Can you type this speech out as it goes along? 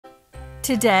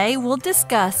Today, we'll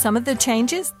discuss some of the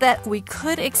changes that we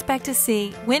could expect to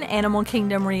see when Animal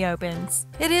Kingdom reopens.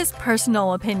 It is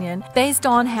personal opinion based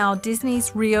on how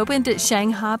Disney's reopened at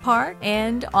Shanghai Park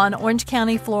and on Orange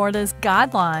County, Florida's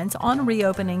guidelines on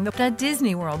reopening the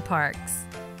Disney World parks.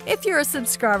 If you're a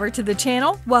subscriber to the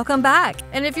channel, welcome back.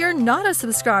 And if you're not a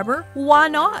subscriber, why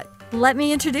not? Let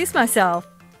me introduce myself.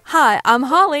 Hi, I'm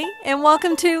Holly, and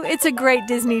welcome to It's a Great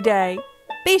Disney Day.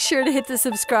 Be sure to hit the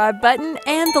subscribe button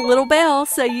and the little bell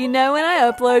so you know when I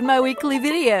upload my weekly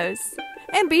videos.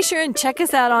 And be sure and check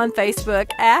us out on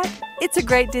Facebook at It's a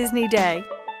Great Disney Day.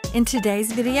 In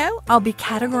today's video, I'll be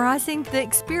categorizing the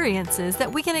experiences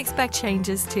that we can expect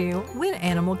changes to when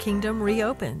Animal Kingdom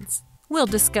reopens. We'll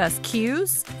discuss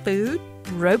queues, food,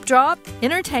 rope drop,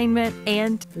 entertainment,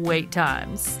 and wait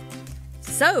times.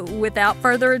 So, without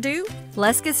further ado,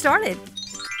 let's get started.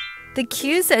 The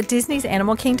queues at Disney's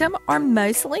Animal Kingdom are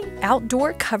mostly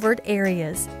outdoor covered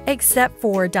areas, except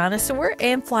for Dinosaur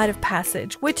and Flight of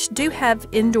Passage, which do have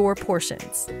indoor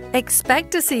portions.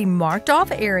 Expect to see marked off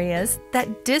areas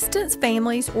that distance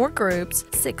families or groups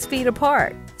 6 feet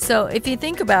apart. So if you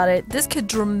think about it, this could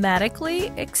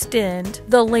dramatically extend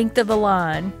the length of the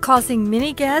line, causing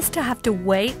many guests to have to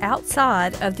wait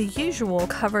outside of the usual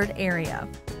covered area.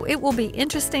 It will be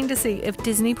interesting to see if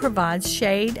Disney provides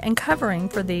shade and covering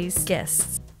for these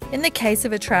guests. In the case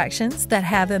of attractions that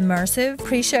have immersive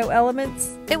pre-show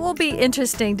elements, it will be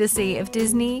interesting to see if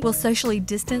Disney will socially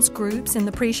distance groups in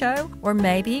the pre-show or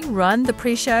maybe run the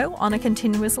pre-show on a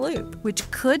continuous loop, which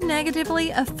could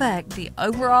negatively affect the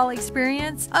overall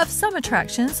experience of some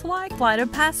attractions like Flight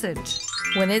of Passage.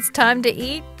 When it's time to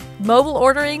eat, mobile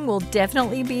ordering will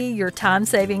definitely be your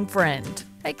time-saving friend.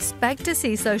 Expect to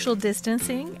see social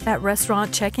distancing at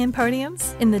restaurant check-in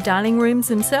podiums, in the dining rooms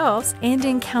themselves, and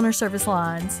in counter service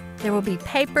lines. There will be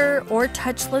paper or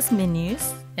touchless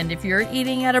menus. And if you're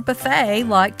eating at a buffet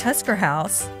like Tusker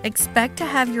House, expect to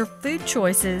have your food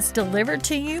choices delivered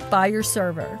to you by your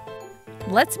server.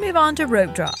 Let's move on to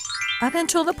rope drop. Up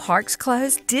until the parks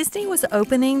closed, Disney was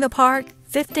opening the park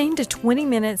 15 to 20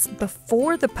 minutes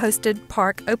before the posted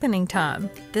park opening time.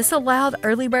 This allowed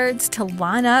early birds to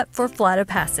line up for Flight of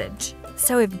Passage.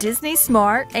 So if Disney's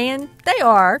smart, and they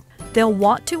are, they'll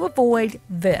want to avoid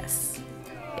this.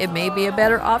 It may be a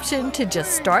better option to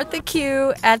just start the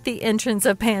queue at the entrance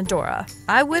of Pandora.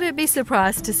 I wouldn't be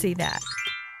surprised to see that.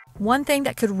 One thing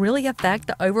that could really affect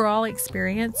the overall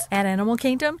experience at Animal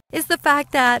Kingdom is the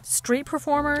fact that street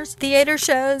performers, theater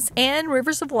shows, and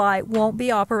Rivers of Light won't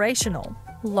be operational.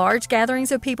 Large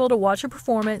gatherings of people to watch a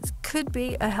performance could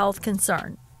be a health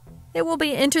concern. It will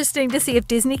be interesting to see if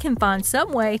Disney can find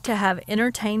some way to have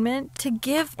entertainment to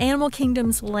give Animal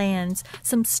Kingdom's lands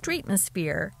some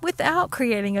streetmosphere without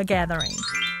creating a gathering.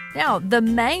 Now, the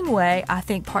main way I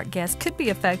think park guests could be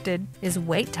affected is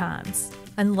wait times.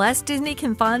 Unless Disney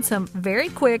can find some very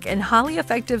quick and highly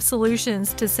effective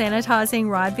solutions to sanitizing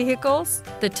ride vehicles,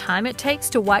 the time it takes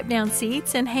to wipe down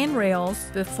seats and handrails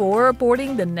before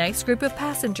boarding the next group of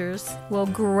passengers will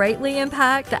greatly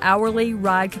impact the hourly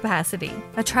ride capacity.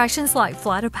 Attractions like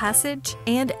Flight of Passage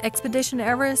and Expedition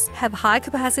Everest have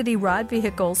high-capacity ride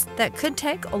vehicles that could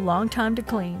take a long time to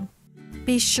clean.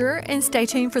 Be sure and stay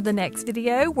tuned for the next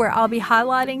video where I'll be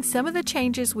highlighting some of the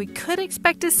changes we could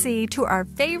expect to see to our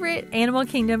favorite Animal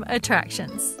Kingdom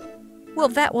attractions. Well,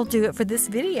 that will do it for this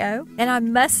video, and I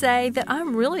must say that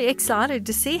I'm really excited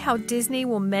to see how Disney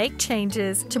will make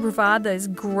changes to provide those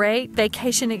great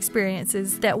vacation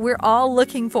experiences that we're all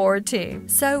looking forward to.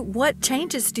 So, what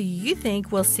changes do you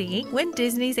think we'll see when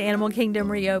Disney's Animal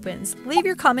Kingdom reopens? Leave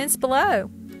your comments below.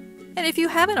 And if you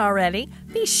haven't already,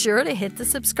 be sure to hit the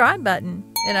subscribe button.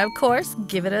 And of course,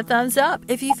 give it a thumbs up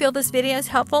if you feel this video is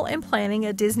helpful in planning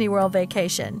a Disney World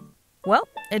vacation. Well,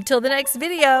 until the next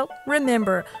video,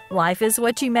 remember, life is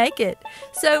what you make it.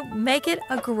 So make it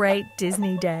a great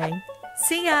Disney day.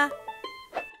 See ya!